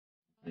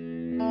What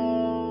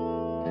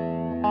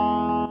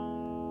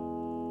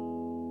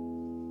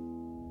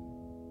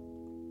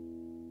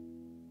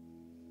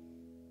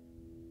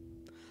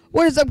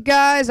is up,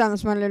 guys? I'm the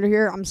Smart Editor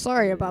here. I'm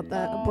sorry about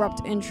that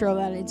abrupt intro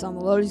that it's on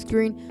the loading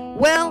screen.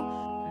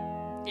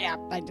 Well, yeah,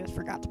 I just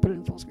forgot to put it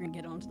in full screen and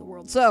get onto the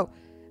world. So,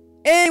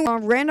 anyway,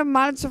 random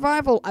modded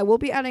survival. I will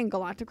be adding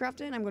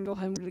Galacticraft in. I'm going to go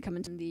ahead and come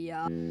into the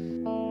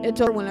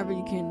editor whenever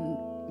you can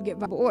get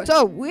viable ore.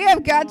 So, we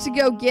have got to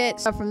go get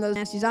stuff from those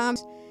nasty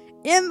zombies.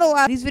 In the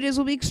lab, these videos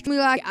will be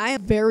extremely laggy. I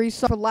am very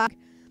sorry for lag.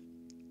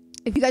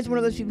 If you guys are one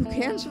of those people who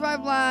can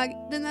survive lag,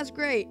 then that's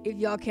great. If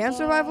y'all can't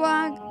survive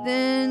lag,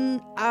 then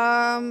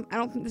I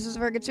don't think this is a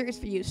very good series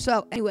for you.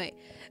 So anyway,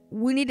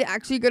 we need to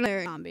actually go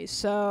to zombies.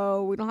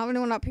 So we don't have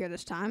anyone up here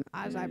this time,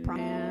 as I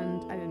promised.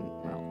 And I didn't.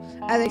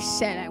 Well, as I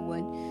said I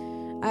would.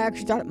 I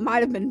actually thought it might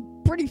have been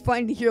pretty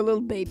funny to hear a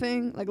little baby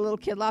thing, like a little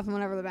kid laughing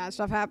whenever the bad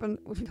stuff happened,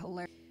 which was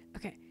hilarious.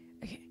 Okay.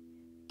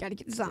 Gotta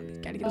get the zombies.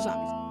 Gotta get the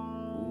zombies. Ooh.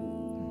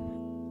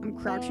 I'm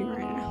crouching right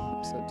now.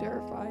 I'm so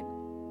terrified.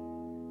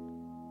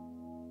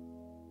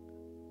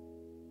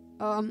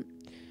 Oh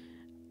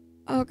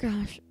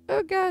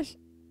gosh.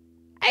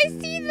 I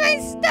see my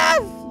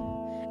stuff!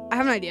 I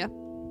have an idea.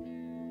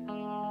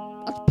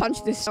 Let's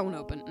punch this stone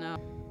open. No.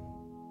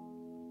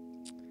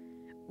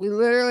 We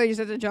literally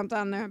just have to jump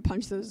down there and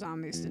punch those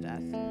zombies to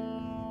death.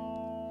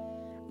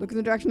 Look in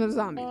the direction of the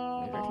zombies.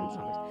 Oh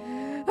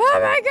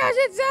my gosh,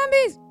 it's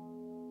zombies!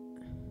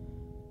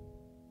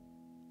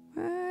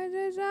 Where are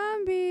the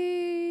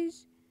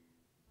zombies?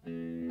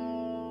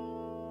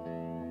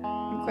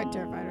 I'm quite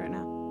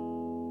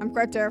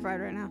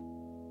terrified right now.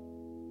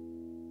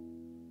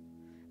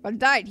 But I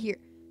died here.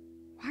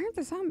 Why aren't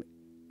the zombies?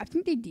 I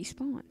think they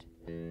despawned.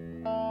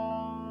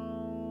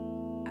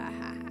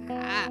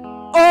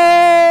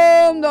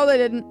 Oh, no, they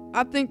didn't.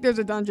 I think there's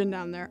a dungeon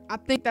down there. I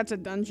think that's a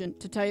dungeon,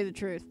 to tell you the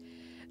truth.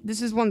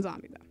 This is one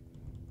zombie, though.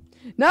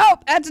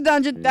 Nope, that's a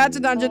dungeon. That's a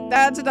dungeon.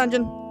 That's a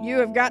dungeon. You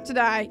have got to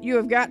die. You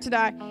have got to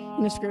die.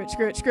 No, screw it,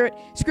 Screw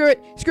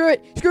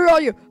all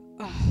you.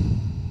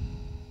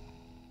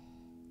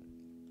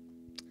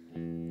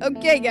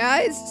 Okay,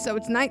 guys, so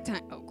it's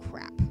nighttime. Oh,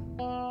 crap.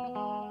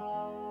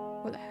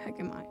 Where the heck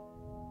am I?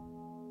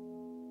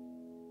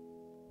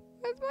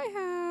 Where's my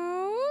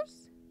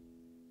house?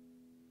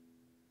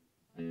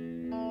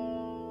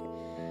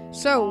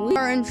 So, we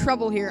are in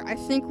trouble here. I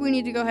think we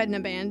need to go ahead and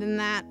abandon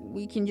that.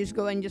 We can just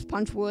go ahead and just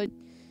punch wood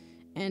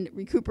and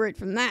recuperate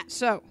from that.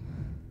 So,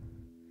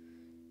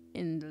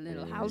 in the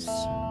little house.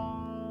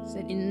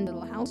 In the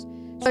little house.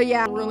 So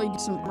yeah, really do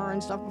some armor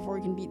and stuff before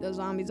we can beat those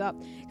zombies up.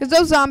 Because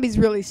those zombies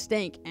really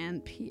stink.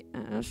 And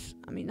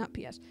not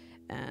PS.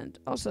 And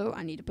also,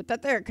 I need to put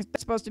that there, because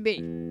that's supposed to be.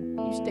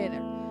 You stay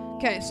there.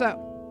 Okay, so.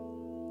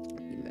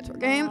 Back to our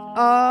game.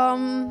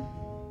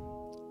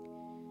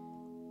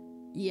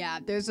 Yeah,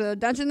 there's a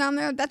dungeon down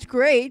there. That's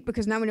great,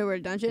 because now we know where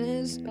a dungeon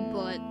is.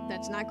 But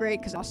that's not great,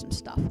 because awesome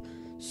stuff.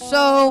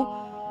 So,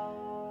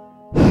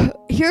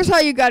 here's how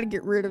you gotta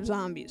get rid of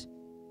zombies.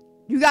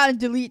 You gotta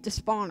delete the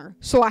spawner.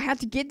 So I had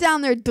to get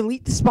down there,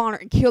 delete the spawner,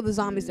 and kill the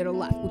zombies that are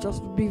left, which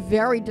also would be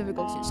very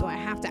difficult to do. So I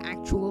have to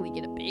actually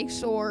get a big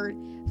sword,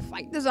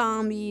 fight the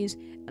zombies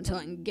until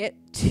I can get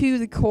to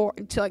the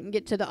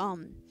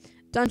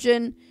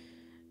dungeon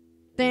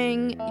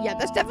thing. Yeah,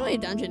 that's definitely a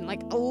dungeon.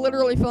 Like, I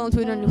literally fell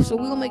into a dungeon. So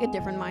we will make a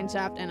different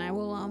Minecraft, and I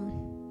will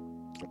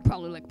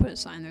probably like put a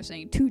sign there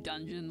saying to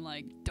dungeon,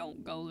 like,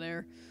 don't go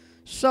there.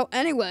 So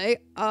anyway,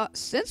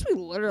 since we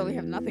literally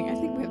have nothing, I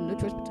think we have no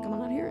choice but to come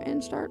on out here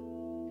and start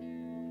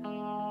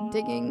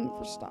digging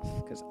for stuff,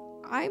 because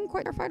I'm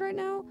quite terrified right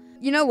now.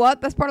 You know what?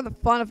 That's part of the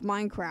fun of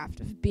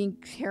Minecraft, of being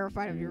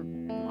terrified of your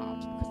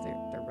mobs, because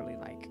they're really,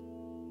 like,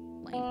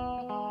 lame.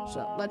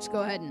 So, let's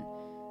go ahead and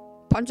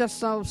punch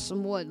ourselves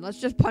some wood.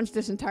 Let's just punch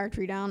this entire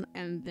tree down,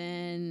 and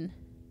then...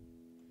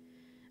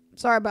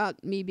 Sorry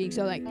about me being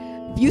so, like...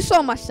 If you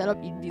saw my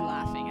setup, you'd be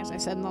laughing, as I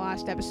said in the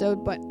last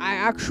episode, but I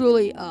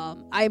actually,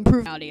 I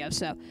improved audio,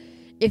 so...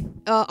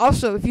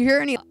 Also, if you hear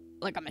any...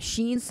 like a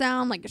machine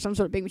sound, like some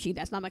sort of big machine,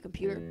 that's not my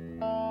computer.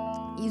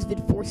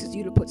 EaseVid forces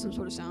you to put some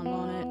sort of sound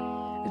on it.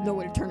 There's no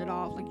way to turn it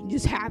off. Like, you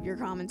just have your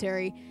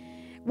commentary.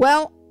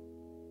 Well,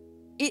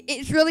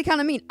 it's really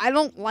kind of mean. I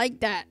don't like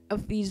that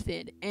of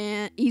EaseVid.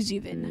 And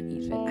EasyVid, not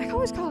EaseVid. I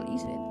always call it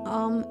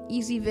EaseVid.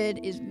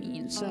 EasyVid is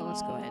mean, so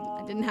let's go ahead.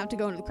 I didn't have to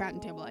go into the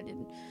crafting table. I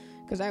didn't.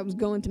 Because I was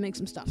going to make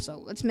some stuff. So,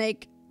 let's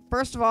make...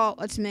 First of all,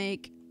 let's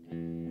make...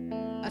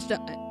 Let's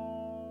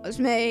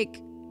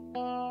make...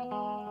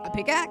 a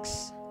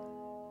pickaxe.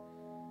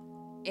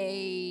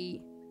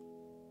 A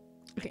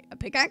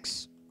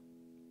pickaxe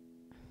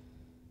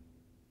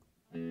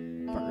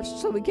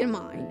first, so we can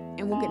mine,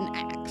 and we'll get an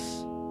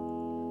axe.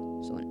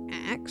 So an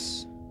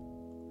axe,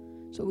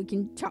 so we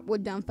can chop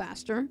wood down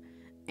faster,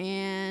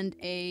 and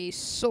a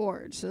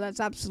sword. So that's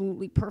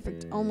absolutely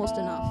perfect, almost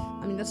enough.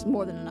 I mean, that's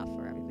more than enough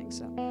for everything.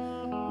 So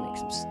make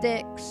some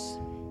sticks.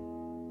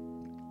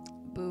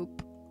 Boop,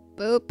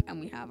 boop,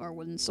 and we have our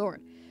wooden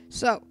sword.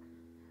 So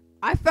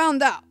I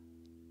found out.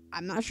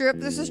 I'm not sure if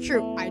this is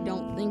true. I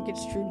don't think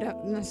it's true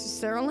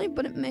necessarily,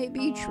 but it may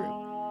be true.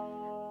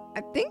 I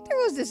think there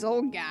was this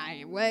old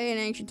guy way in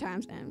ancient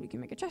times, and we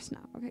can make a chest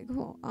now. Okay,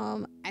 cool.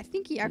 I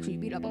think he actually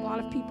beat up a lot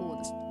of people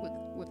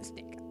with a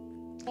stick.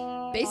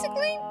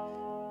 Basically,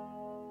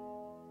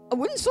 a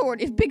wooden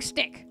sword is big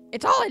stick.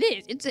 It's all it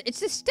is.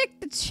 It's a stick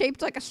that's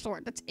shaped like a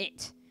sword. That's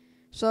it.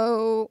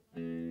 So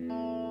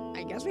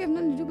I guess we have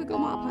nothing to do but go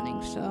mob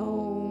hunting.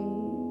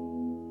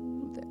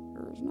 So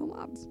there's no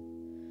mobs.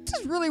 This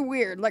is really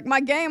weird. Like,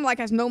 my game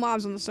has no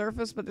mobs on the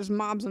surface, but there's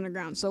mobs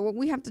underground. So what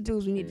we have to do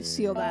is we need to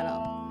seal that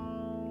up.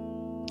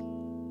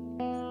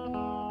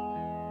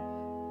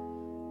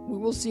 We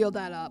will seal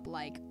that up,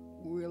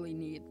 really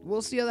need.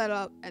 We'll seal that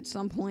up at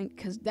some point,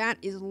 because that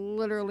is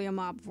literally a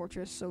mob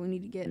fortress, so we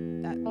need to get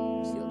that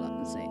sealed up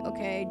and say,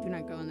 okay, do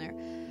not go in there.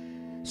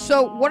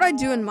 So what I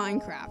do in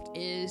Minecraft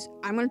is,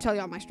 I'm going to tell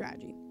you all my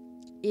strategy,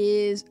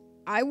 is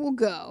I will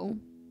go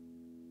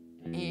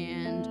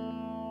and...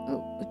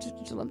 Oh,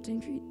 it's a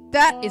levitating tree.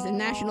 That is a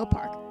national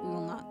park. We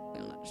will not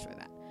destroy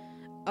that.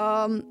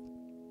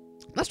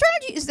 My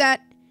strategy is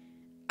that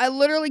I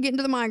literally get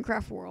into the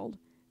Minecraft world.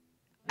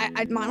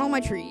 I mine all my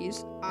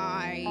trees.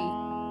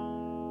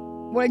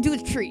 What I do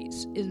with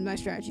trees is my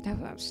strategy. That's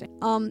what I was saying.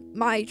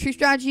 My tree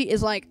strategy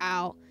is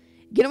I'll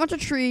get a bunch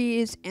of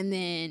trees, and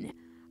then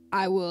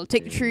I will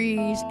take the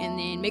trees and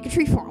then make a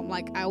tree farm.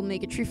 I'll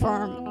make a tree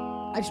farm.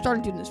 I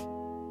started doing this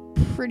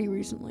pretty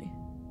recently.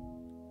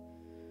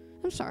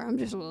 I'm sorry, I'm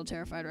just a little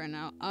terrified right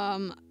now.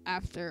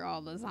 After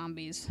all the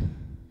zombies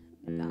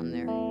down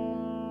there.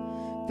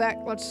 In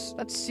fact,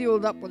 that's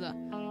sealed up with a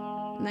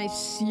nice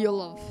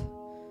seal of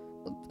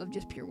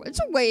just pure wood.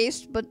 It's a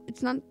waste, but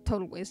it's not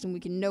total waste, and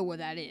we can know where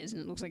that is,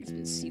 and it looks like it's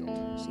been sealed.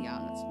 See how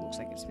that looks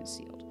like it's been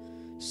sealed.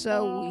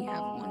 So we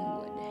have 1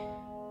 wood.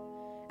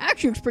 It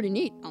actually looks pretty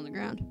neat on the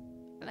ground.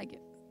 I like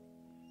it.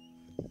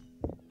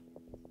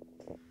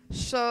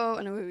 So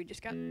anyway, we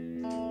just got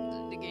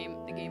the game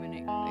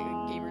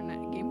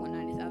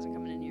 190,000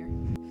 coming in here.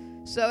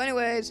 So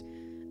anyways,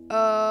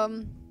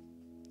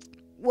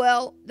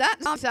 well,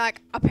 that sounds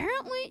like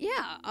apparently,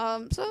 yeah.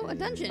 So a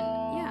dungeon,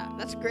 yeah,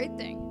 that's a great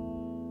thing.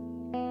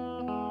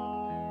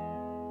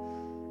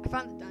 I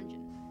found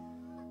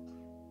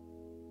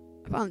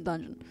the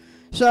dungeon.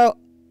 So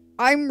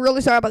I'm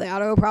really sorry about the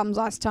audio problems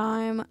last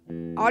time.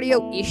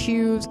 Audio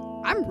issues.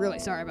 I'm really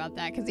sorry about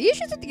that, because the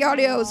issues with the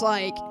audio is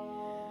oh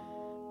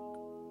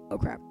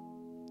crap.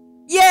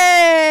 Yay!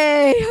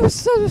 I was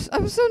so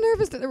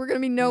nervous that there were gonna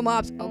be no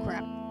mobs. Oh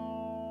crap.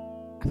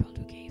 I fell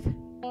into a cave.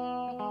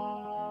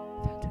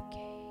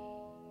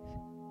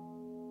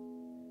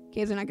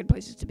 Caves are not good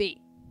places to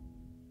be.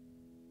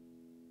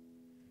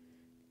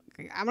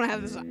 Okay, I'm gonna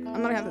have this.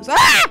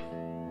 Ah!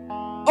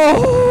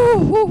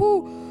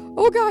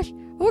 Oh gosh.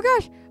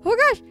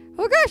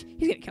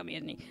 He's gonna kill me,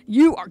 isn't he?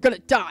 You are gonna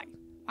die.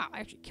 Wow, I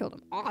actually killed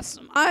him.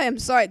 Awesome. I am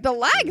sorry. The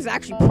lag is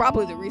actually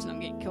probably the reason I'm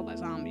getting killed by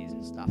zombies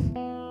and stuff.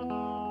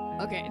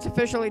 Okay, it's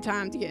officially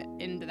time to get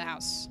into the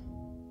house.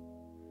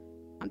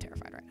 I'm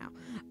terrified right now.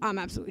 I'm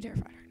absolutely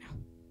terrified right now.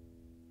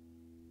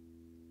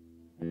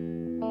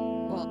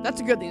 Well,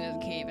 that's a good thing there's a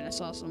cave, and I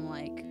saw some,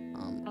 ores in there.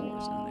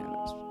 That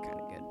was kind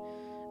of good.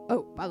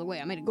 Oh, by the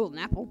way, I made a golden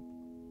apple.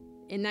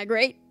 Isn't that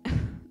great?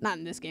 Not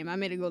in this game. I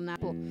made a golden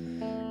apple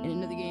in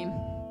another game.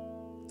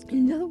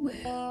 In another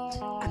world,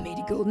 I made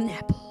a golden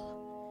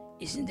apple.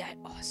 Isn't that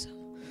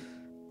awesome?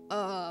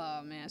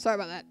 Oh, man. Sorry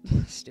about that.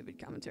 Stupid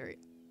commentary.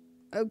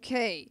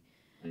 Okay.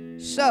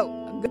 So,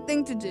 a good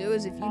thing to do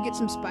is if you get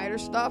some spider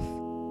stuff,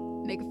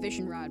 make a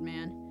fishing rod,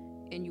 man.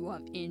 And you will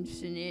have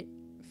infinite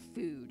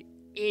food.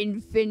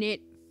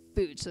 Infinite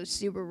food. So,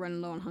 see, we're running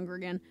low on hunger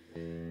again.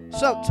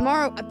 So,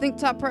 tomorrow, I think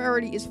top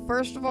priority is,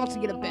 first of all, to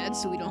get a bed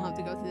so we don't have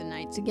to go through the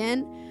nights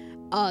again.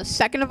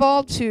 Second of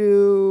all,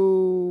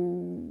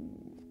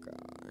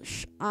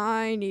 Gosh,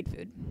 I need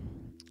food.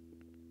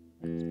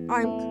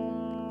 I'm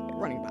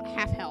running about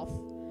half health,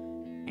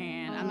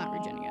 and I'm not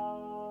regenerating it.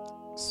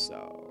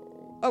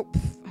 So, I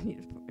need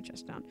to put my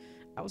chest down.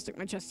 I will stick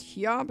my chest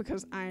here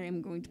because I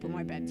am going to put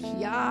my bed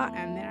here,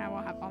 and then I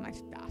will have all my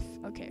stuff.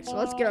 Okay, so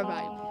let's get our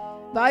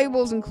valuables.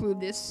 Valuables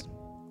include this.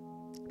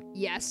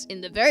 Yes,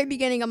 in the very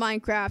beginning of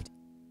Minecraft,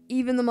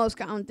 even the most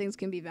common things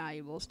can be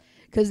valuables,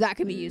 because that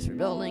can be used for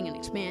building and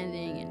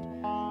expanding and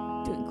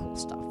doing cool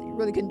stuff that you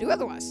really couldn't do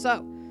otherwise.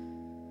 So,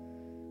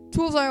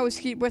 tools I always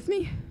keep with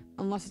me,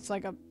 unless it's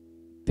a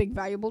big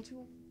valuable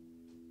tool.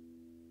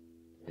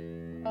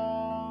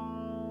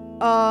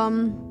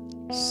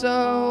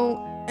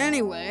 So,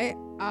 anyway,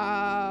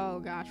 oh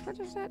gosh, what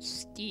is that?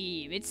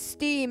 Steam. It's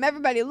Steam.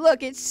 Everybody,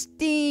 look, it's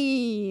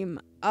Steam.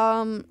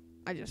 I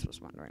just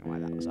was wondering why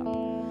that was up.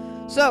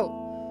 So,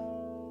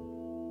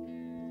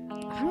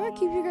 how do I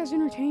keep you guys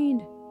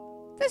entertained?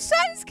 The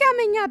sun's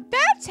coming up,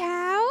 that's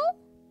how.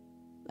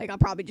 I'll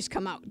probably just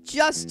come out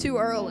just too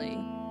early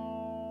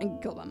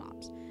and kill my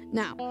mobs.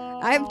 Now,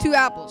 I have 2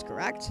 apples,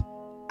 correct?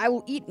 I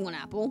will eat 1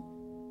 apple.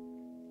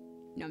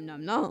 Num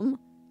num num.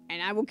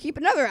 And I will keep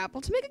another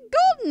apple to make a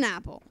golden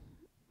apple.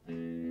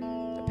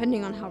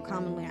 Depending on how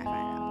commonly I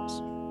find apples.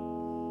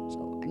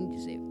 So, I need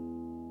to save.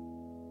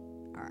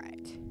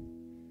 Alright.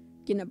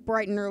 Getting up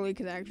bright and early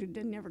because I actually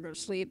didn't ever go to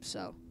sleep,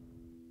 so.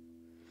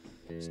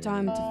 It's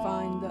time to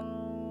find the...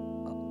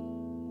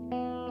 Oh.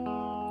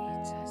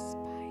 It's a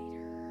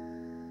spider.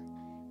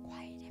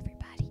 Quiet,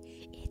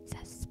 everybody. It's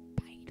a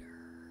spider.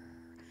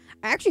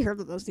 I actually heard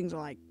that those things are,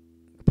 like,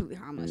 completely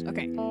harmless.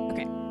 Okay.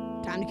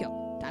 Time to kill.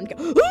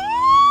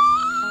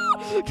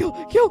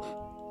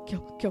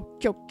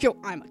 Kill.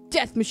 I'm a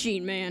death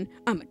machine, man.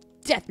 I'm a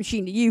death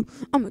machine to you.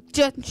 I'm a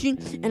death machine,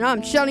 and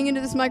I'm shouting into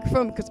this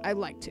microphone because I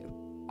like to.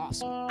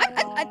 Awesome.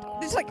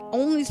 There's like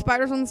only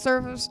spiders on the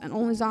surface and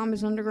only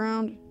zombies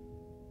underground.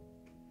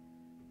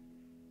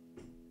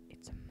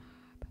 It's a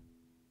mob.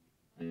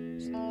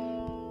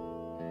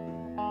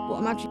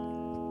 Well,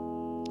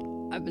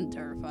 I've been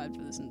terrified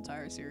for this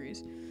entire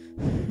series.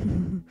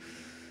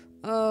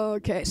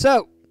 Okay,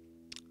 so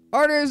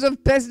orders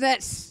of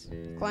business.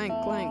 Clank,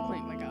 like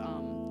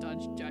a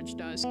judge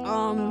does.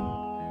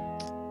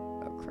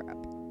 Oh crap.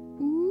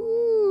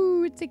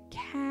 Ooh, it's a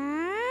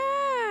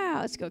cow.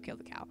 Let's go kill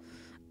the cow.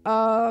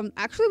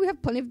 Actually, we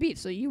have plenty of beef,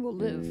 so you will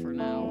live for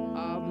now.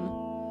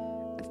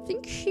 I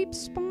think sheep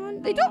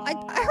spawn. They don't. I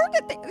heard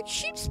that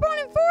sheep spawn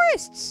in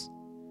forests.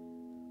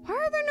 Why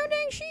are there no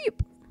dang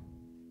sheep?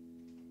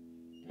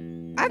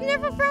 I've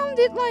never found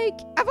it. Like,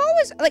 I've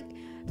always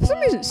for some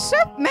reason, so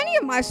many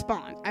of my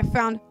spawns I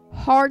found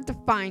hard to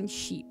find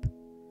sheep.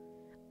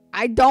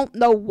 I don't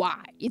know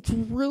why. It's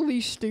really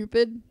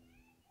stupid.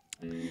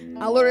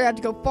 I literally had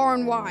to go far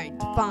and wide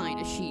to find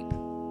a sheep.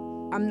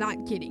 I'm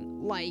not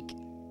kidding. Like,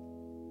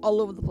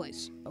 all over the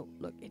place. Oh,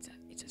 look, it's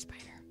a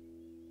spider.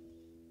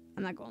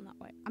 I'm not going that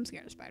way. I'm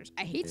scared of spiders.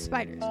 I hate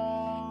spiders.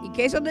 In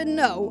case I didn't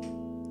know,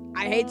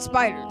 I hate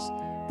spiders.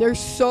 They're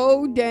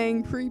so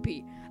dang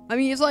creepy. I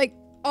mean, it's like,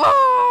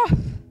 oh!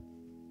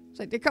 It's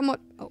like they come up.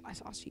 Oh, I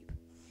saw a sheep.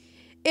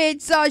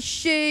 It's a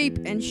sheep!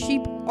 And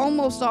sheep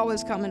almost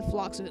always come in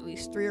flocks of at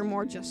least 3 or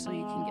more just so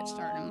you can get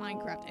started in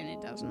Minecraft and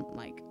it doesn't,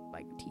 like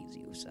tease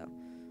you, so,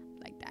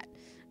 like that.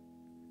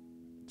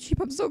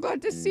 Sheep, I'm so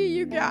glad to see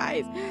you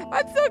guys.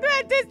 I'm so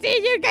glad to see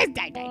you guys.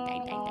 Die.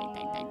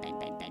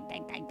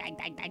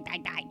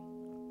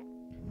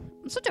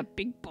 I'm such a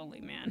big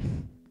bully,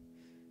 man.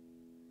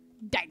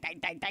 Die.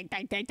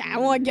 I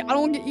don't want to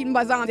get eaten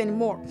by zombies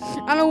anymore.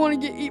 I don't want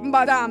to get eaten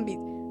by zombies.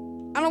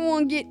 I don't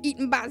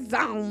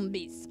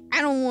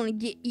want to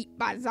get eaten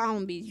by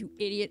zombies, you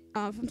idiot.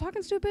 If I'm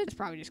talking stupid, it's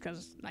probably just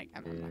because, like,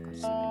 I'm not going to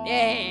stupid.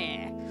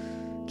 Yeah.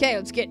 Okay,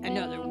 let's get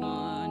another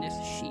one. It's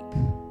a sheep.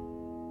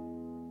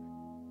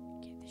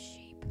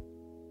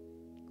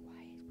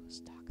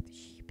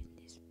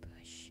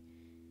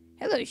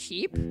 Hello,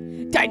 sheep.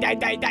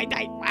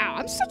 Die.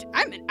 Wow,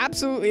 I'm an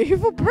absolutely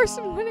evil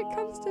person when it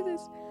comes to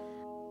this.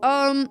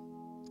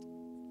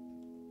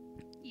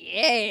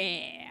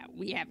 Yeah,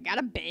 we have got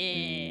a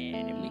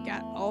bed, and we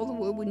got all the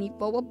wood we need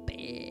for a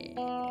bed.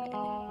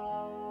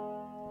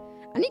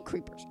 I need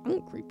creepers. I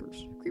want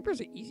creepers.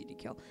 Creepers are easy to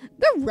kill.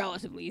 They're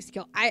relatively easy to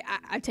kill.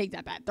 I take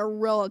that back. They're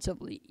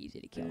relatively easy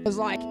to kill. It's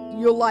like,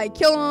 you'll, like,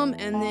 kill them,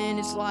 and then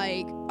it's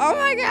like, oh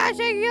my gosh,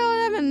 I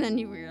killed them, and then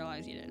you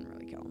realize you didn't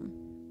really kill them.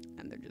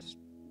 And they're just...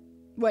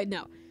 Wait,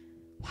 no.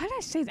 Why did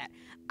I say that?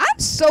 I'm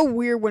so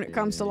weird when it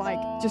comes to, like,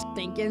 just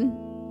thinking.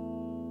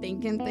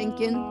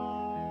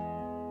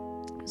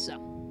 So,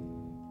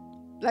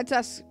 let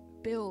us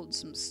build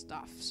some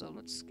stuff. So,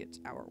 let's get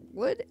our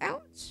wood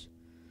out.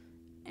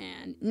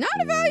 And not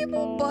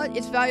valuable, but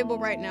it's valuable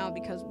right now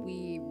because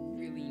we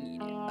really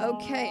need it.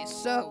 Okay,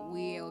 so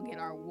we'll get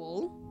our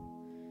wool.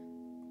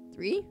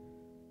 3.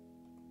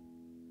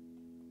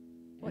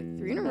 Wait,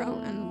 3 in a row,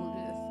 and then we'll do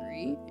the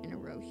 3 in a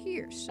row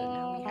here. So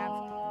now we have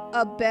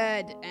a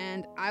bed,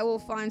 and I will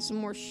find some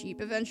more sheep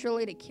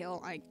eventually to kill,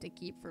 like, to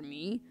keep for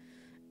me.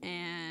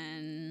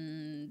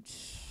 And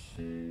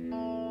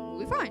we'll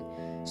be fine.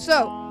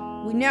 So,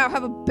 we now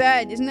have a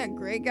bed. Isn't that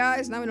great,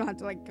 guys? Now we don't have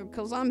to, like, go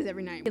kill zombies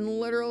every night. We can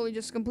literally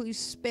just completely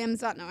spam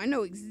this out. Now, I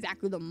know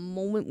exactly the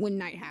moment when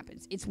night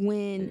happens. It's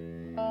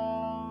when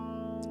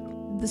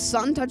the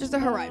sun touches the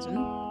horizon.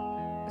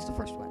 That's the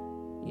first way,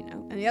 you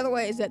know? And the other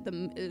way is that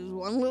is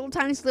one little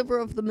tiny sliver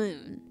of the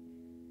moon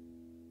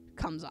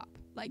comes up.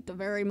 Like, the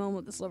very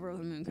moment the sliver of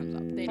the moon comes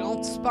up. They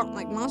don't spawn,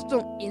 like, monsters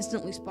don't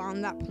instantly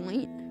spawn at that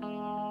point.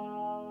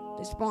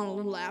 They spawn a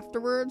little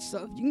afterwards,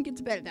 so if you can get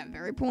to bed at that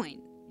very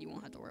point, you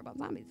won't have to worry about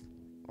zombies.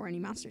 Or any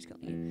monsters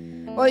killing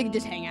you. Or you can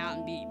just hang out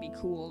and be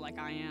cool like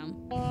I am.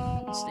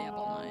 And stay up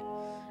all night.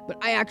 But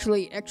I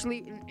actually,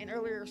 in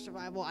earlier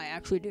survival, I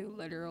actually do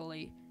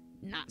literally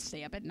not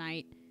stay up at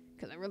night.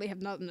 Because I really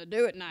have nothing to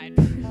do at night.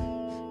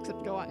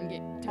 Except go out and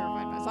get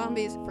terrified by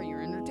zombies for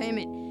your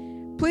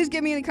entertainment. Please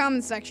give me in the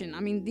comments section.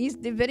 I mean,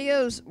 the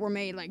videos were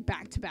made, like,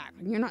 back-to-back.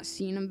 Like, you're not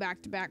seeing them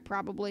back-to-back,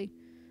 probably.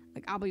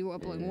 Like, I'll be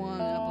uploading one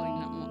and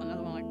uploading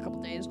another one, like, a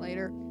couple days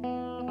later.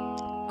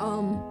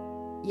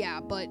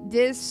 Yeah, but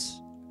this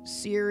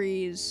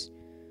series,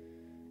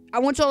 I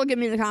want y'all to get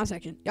me in the comment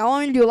section. Y'all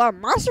want me to do a lot of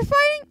monster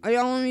fighting, or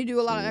y'all want me to do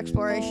a lot of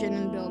exploration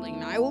and building?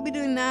 Now, I will be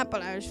doing that,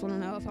 but I just want to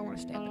know if I want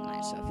to stay up at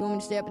night. So if you want me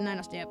to stay up at night,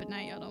 I'll stay up at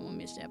night. Y'all don't want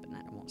me to stay up at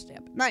night, I won't stay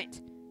up at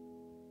night.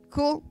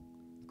 Cool?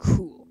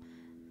 Cool.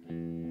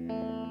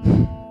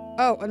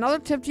 Oh, another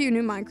tip to you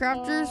new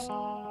Minecrafters.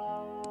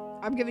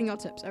 I'm giving y'all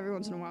tips every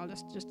once in a while,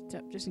 just a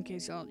tip, just in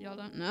case y'all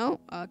don't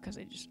know, because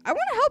I want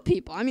to help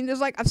people. I mean,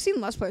 there's like, I've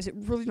seen Let's Plays that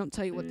really don't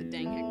tell you what the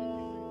dang heck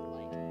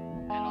like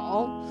at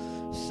all.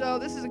 So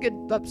this is a good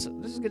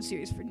episode. This is a good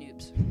series for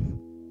noobs.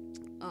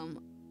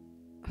 Gosh,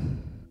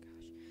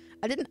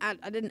 I didn't add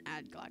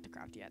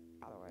Galacticraft yet,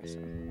 by the way. So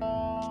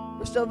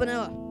we're still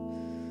vanilla.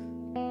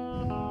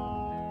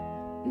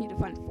 I need to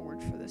find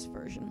Forge for this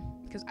version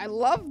because I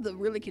love the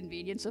really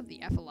convenience of the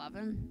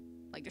F11,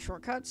 like the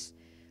shortcuts.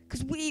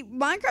 Because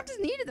Minecraft has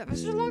needed that for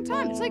such a long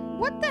time. It's like,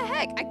 what the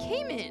heck? I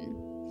came in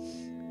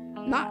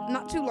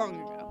not too long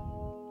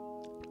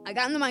ago. I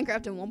got into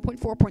Minecraft in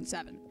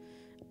 1.4.7.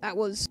 That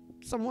was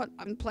somewhat,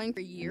 I've been playing for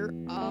a year.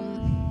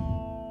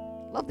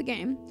 Love the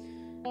game.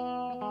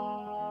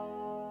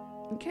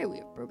 Okay, we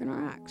have broken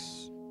our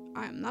axe.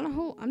 I'm not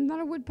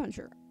a wood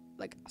puncher.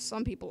 Like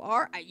some people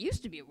are. I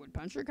used to be a wood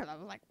puncher because I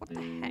was like, what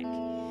the heck?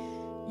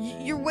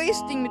 You're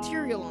wasting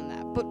material on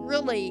that. But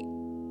really,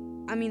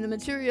 I mean, the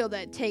material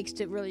that it takes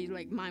to really,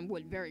 like, mine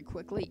wood very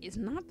quickly is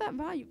not that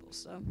valuable,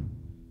 so.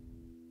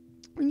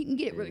 And you can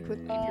get it really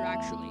quickly if you're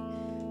actually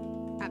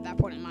at that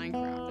point in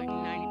Minecraft, like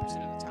 90%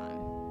 of the time.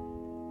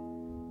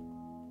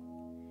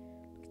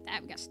 Look at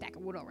that, we got a stack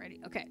of wood already.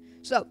 Okay,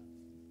 so,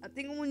 I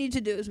think what we need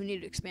to do is we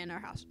need to expand our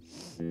house.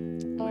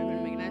 We're going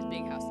to make a nice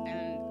big house,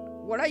 and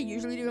what I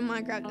usually do in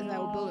Minecraft is I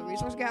will build a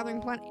resource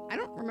gathering plant. I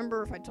don't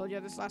remember if I told you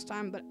this last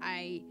time, but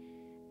I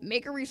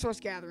make a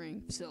resource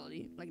gathering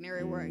facility, like an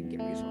area where I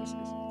get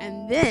resources,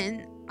 and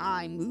then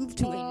I move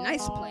to a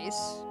nice place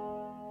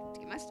to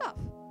get my stuff.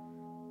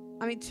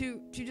 I mean,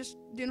 to just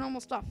do normal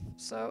stuff.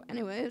 So,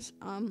 anyways,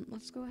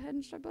 let's go ahead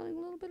and start building a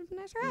little bit of a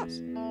nicer house.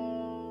 A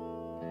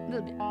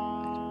little bit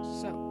nicer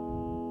house. So,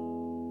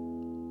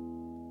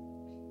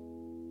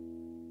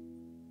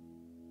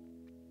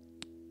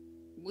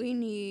 we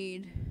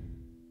need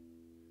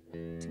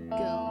to go.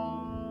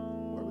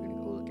 Where are we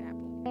gonna go look at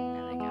apples? I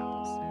like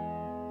apples.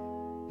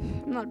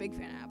 I'm not a big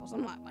fan of apples.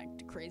 I'm not like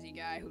the crazy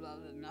guy who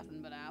loves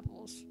nothing but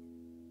apples.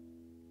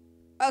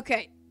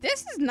 Okay,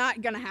 this is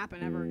not gonna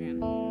happen ever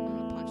again. I'm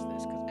gonna punch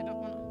this because I don't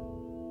wanna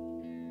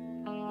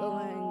go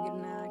ahead and get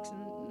an axe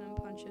and then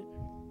punch it.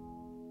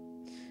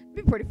 It'd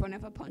be pretty funny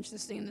if I punched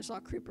this thing and there's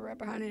a creeper right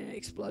behind it and it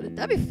exploded.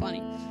 That'd be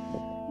funny.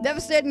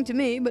 Devastating to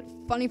me, but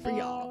funny for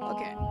y'all.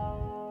 Okay.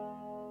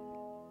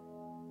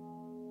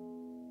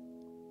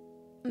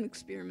 I'm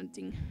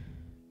experimenting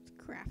with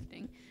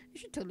crafting. It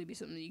should totally be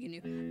something that you can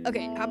do.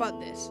 Okay, how about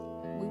this?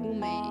 We will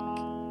make...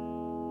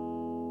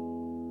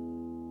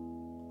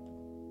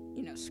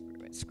 You know,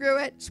 screw it. Screw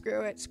it,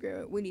 screw it,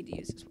 screw it. We need to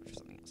use this one for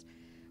something else.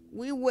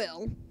 We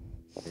will...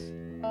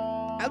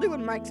 I'll do what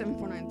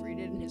Mike7493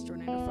 did in his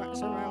Tornado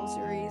Survival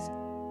series.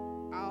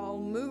 I'll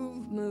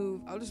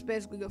move. I'll just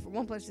basically go from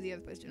one place to the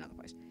other place to another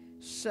place.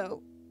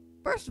 So...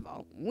 First of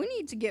all, we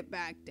need to get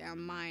back down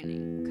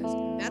mining, because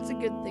that's a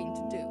good thing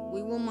to do.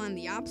 We will mine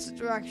the opposite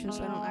direction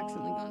so I don't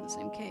accidentally go into the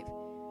same cave.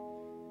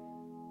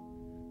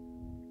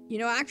 You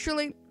know,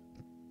 actually,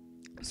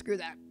 screw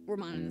that. We're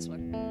mining this way,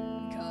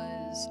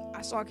 because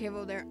I saw a cave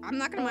over there. I'm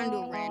not going to mine into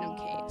a random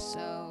cave,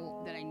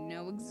 so that I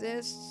know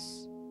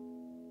exists.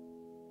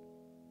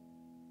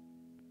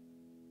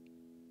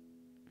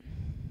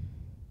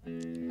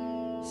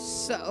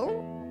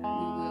 So, we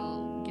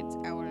will get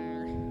our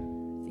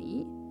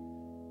thingy.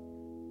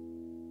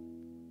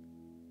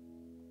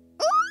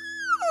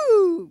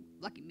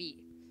 Lucky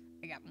me,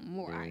 I got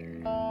more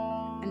iron.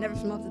 I never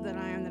smelted that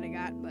iron that I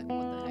got, but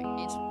what the heck,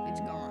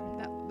 it's gone.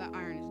 That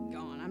iron is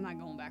gone. I'm not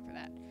going back for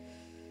that.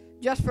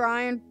 Just for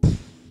iron,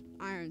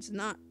 iron's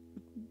not,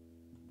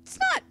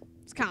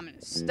 it's common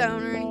as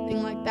stone or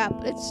anything like that,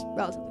 but it's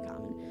relatively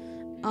common.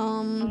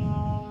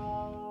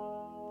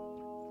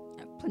 I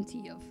have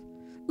plenty of,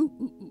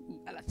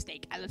 ooh, I love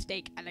steak, I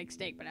like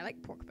steak, but I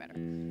like pork better.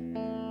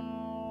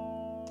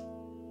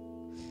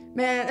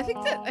 Man, I think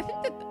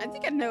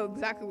I know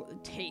exactly what the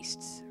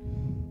tastes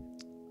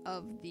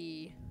of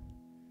the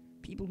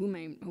people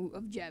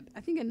of Jeb.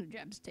 I think I know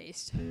Jeb's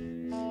taste.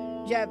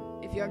 Jeb,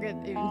 in case y'all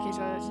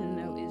didn't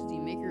know, is the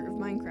maker of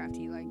Minecraft.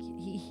 He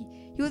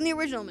wasn't the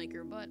original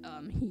maker, but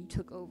he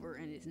took over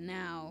and is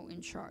now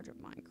in charge of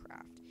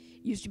Minecraft.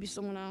 Used to be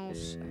someone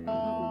else. I don't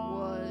know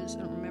who it was. I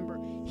don't remember.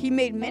 He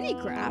made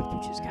Minicraft,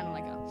 which is kind of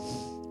like a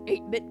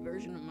 8-bit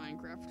version of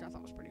Minecraft, which I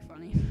thought was pretty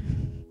funny.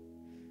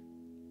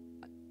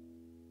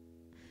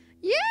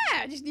 Yeah,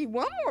 I just need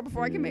one more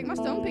before I can make my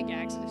stone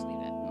pickaxe. I just need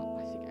that. Well,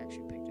 I think I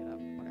actually picked it up.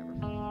 Whatever.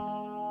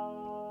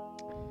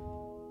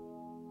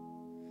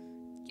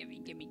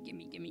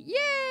 Gimme.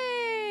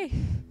 Yay!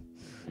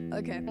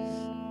 Okay.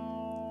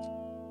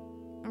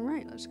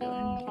 Alright, let's go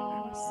ahead and get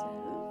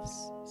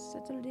ourselves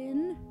settled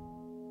in.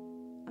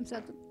 I'm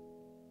settled.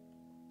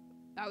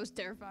 That was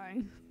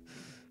terrifying.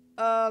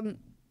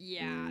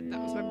 Yeah, that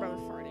was my brother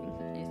farting.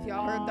 If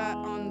y'all heard that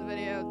on the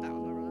video, that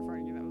was my brother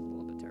farting. That was a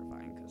little bit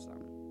terrifying because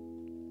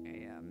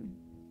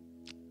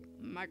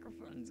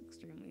microphone is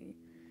extremely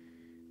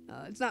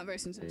it's not very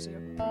sensitive, so you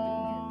probably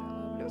didn't hear it that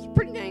loud, but it was a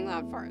pretty dang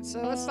loud fart,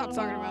 so let's stop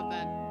talking about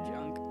that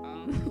junk.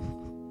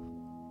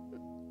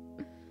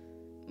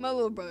 My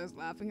little brother's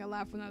laughing. I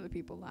laugh when other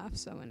people laugh.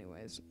 So,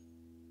 anyways.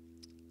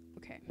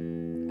 Okay. Okay.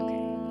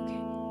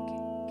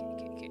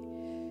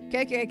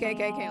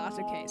 Lots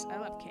of K's. I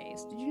love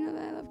K's. Did you know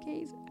that I love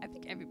K's? I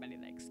think everybody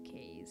likes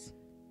K's.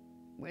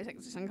 Wait a second.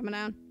 Is the sun coming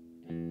down?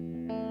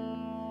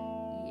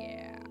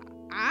 Yeah.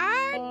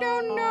 I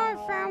don't know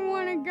if I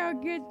want to go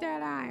get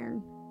that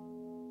iron.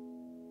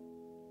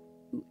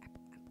 Ooh,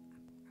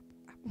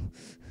 apple.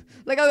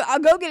 Like, I'll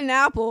go get an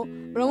apple,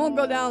 but I won't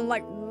go down,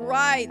 like,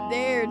 right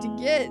there to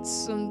get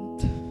some.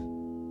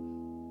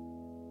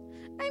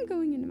 I'm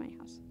going into my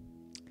house.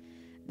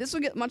 This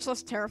will get much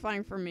less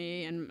terrifying for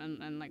me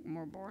and like,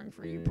 more boring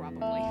for you,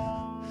 probably.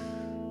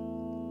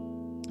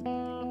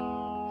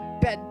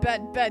 Bed.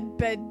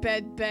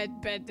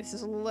 This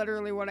is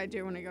literally what I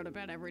do when I go to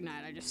bed every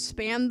night. I just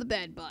spam the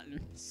bed button.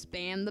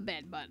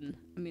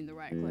 I mean the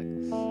right click.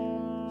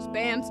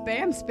 Spam.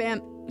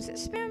 Is it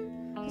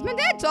spam? Because my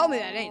dad told me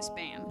that it ain't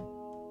spam.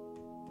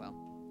 Well,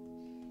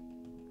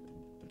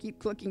 keep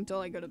clicking till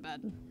I go to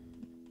bed.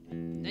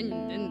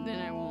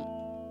 Then I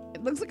won't.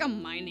 It looks like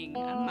I'm mining.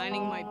 I'm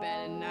mining my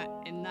bed and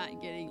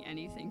not getting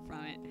anything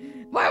from it.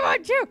 Why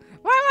would you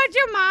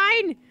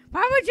mine?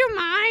 Why would you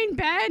mine,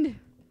 bed?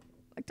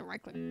 Like the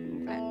right click,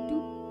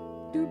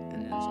 doop,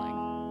 and then it's like,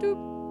 doop.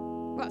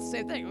 Well, it's the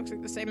same thing. It looks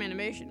like the same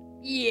animation.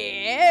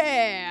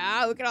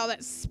 Yeah, look at all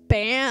that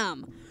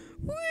spam.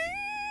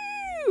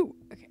 Woo!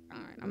 Okay,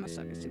 alright, I'm gonna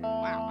suck it too.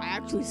 Wow, I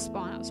actually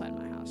spawn outside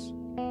my house.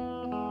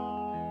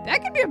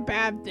 That could be a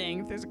bad thing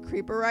if there's a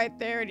creeper right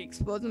there and he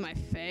explodes in my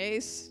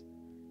face.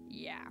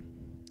 Yeah.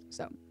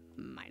 So,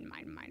 mine.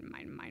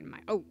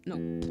 Oh, no.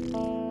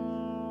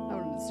 That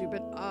would've been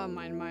stupid.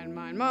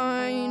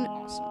 Mine.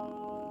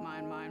 Awesome.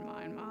 Mine.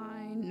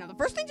 Now, the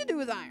first thing to do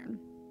with iron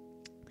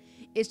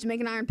is to make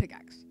an iron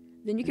pickaxe.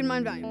 Then you can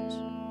mine valuables,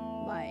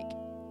 like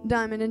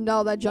diamond and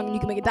all that junk, and you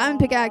can make a diamond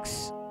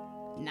pickaxe.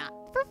 Not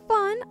for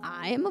fun.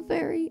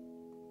 You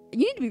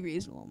need to be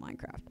reasonable in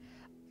Minecraft.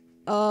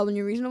 When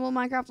you're reasonable in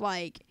Minecraft,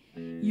 like,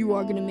 you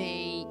are gonna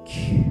make,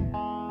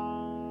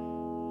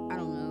 I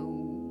don't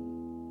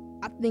know,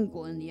 I think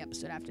we'll end the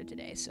episode after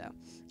today, so,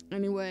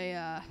 anyway,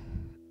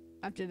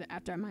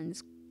 after I mine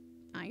this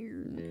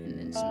iron and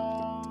then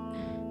smelt it,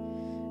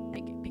 I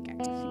get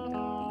pickaxe. I think that'll be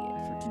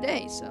it for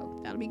today, so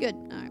that'll be good.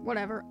 Alright,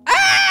 whatever.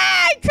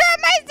 I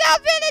trapped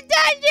myself in a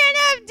dungeon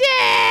of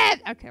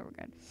death! Okay, we're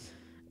good.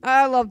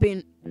 I love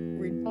being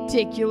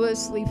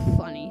ridiculously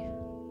funny.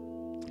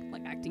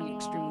 Like acting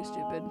extremely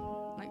stupid.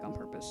 Like on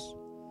purpose.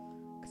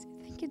 Because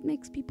I think it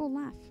makes people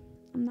laugh.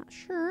 I'm not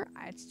sure.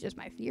 It's just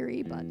my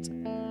theory, but I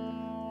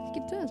think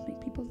it does make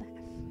people laugh.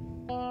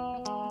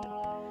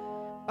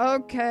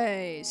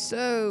 Okay,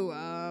 so,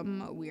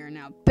 we are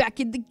now back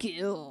in the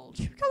guild.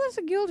 Should we call this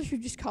a guild, or should we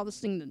just call this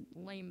thing the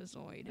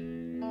Lamazoid?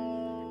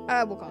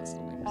 We'll call this the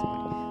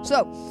Lamazoid.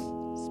 So,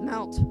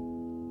 smelt. Get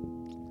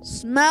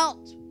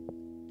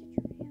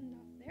your hand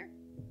off there.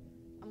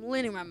 I'm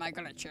leaning my mic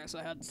on a chair, so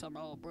I had to tell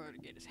my little brother to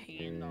get his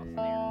hand off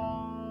there.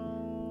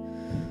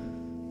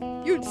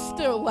 You'd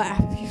still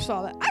laugh if you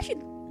saw that. I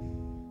think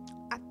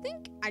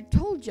I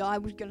told y'all I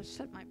was gonna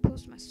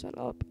post my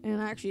setup,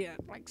 and I actually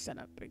set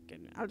up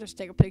again. I'll just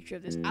take a picture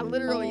of this. I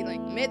literally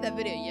made that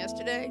video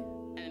yesterday,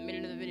 and I made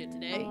another video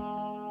today.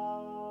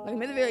 I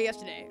made the video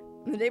yesterday,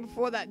 and the day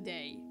before that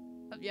day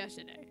of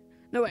yesterday.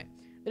 No way,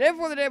 the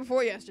day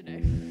before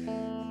yesterday.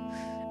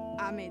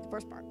 I made the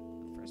first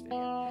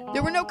video.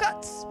 There were no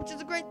cuts, which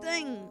is a great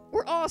thing.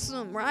 We're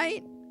awesome,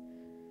 right?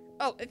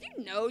 Oh, if you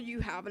know you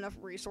have enough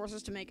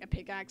resources to make a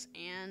pickaxe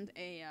and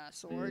a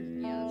sword,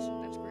 yeah,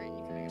 that's great.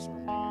 You can make a sword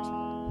and pickaxe.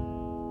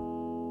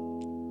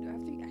 Do I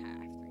have three? I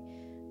have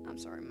three. I'm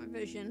sorry, my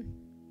vision,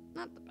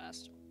 not the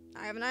best.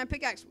 I have an iron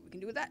pickaxe. What we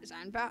can do with that is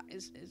mine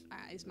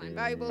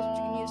valuables, which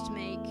you can use to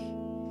make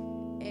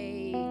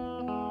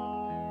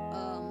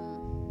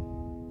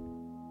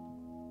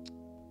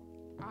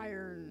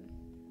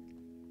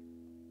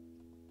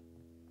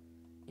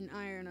an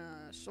iron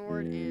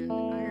sword, and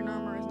iron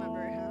armor is not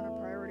very high on our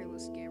priority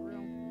list,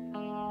 Gabriel.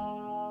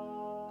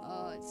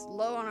 It's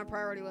low on our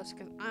priority list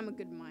because I'm a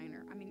good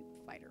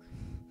fighter.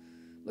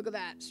 Look at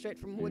that, straight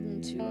from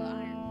wooden to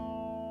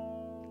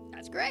iron.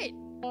 That's great.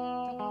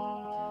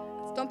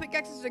 Stone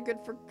pickaxes are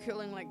good for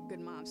killing good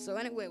mobs. So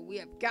anyway, we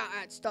have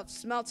got stuff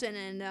smelting,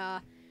 and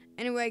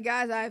anyway,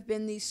 guys, I've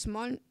been the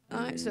smart.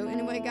 So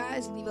anyway,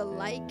 guys, leave a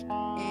like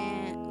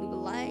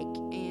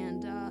and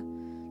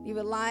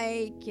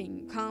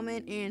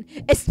comment and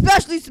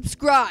especially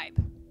subscribe.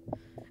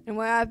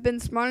 Anyway, I've been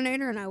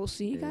Smartinator, and I will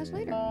see you guys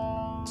later.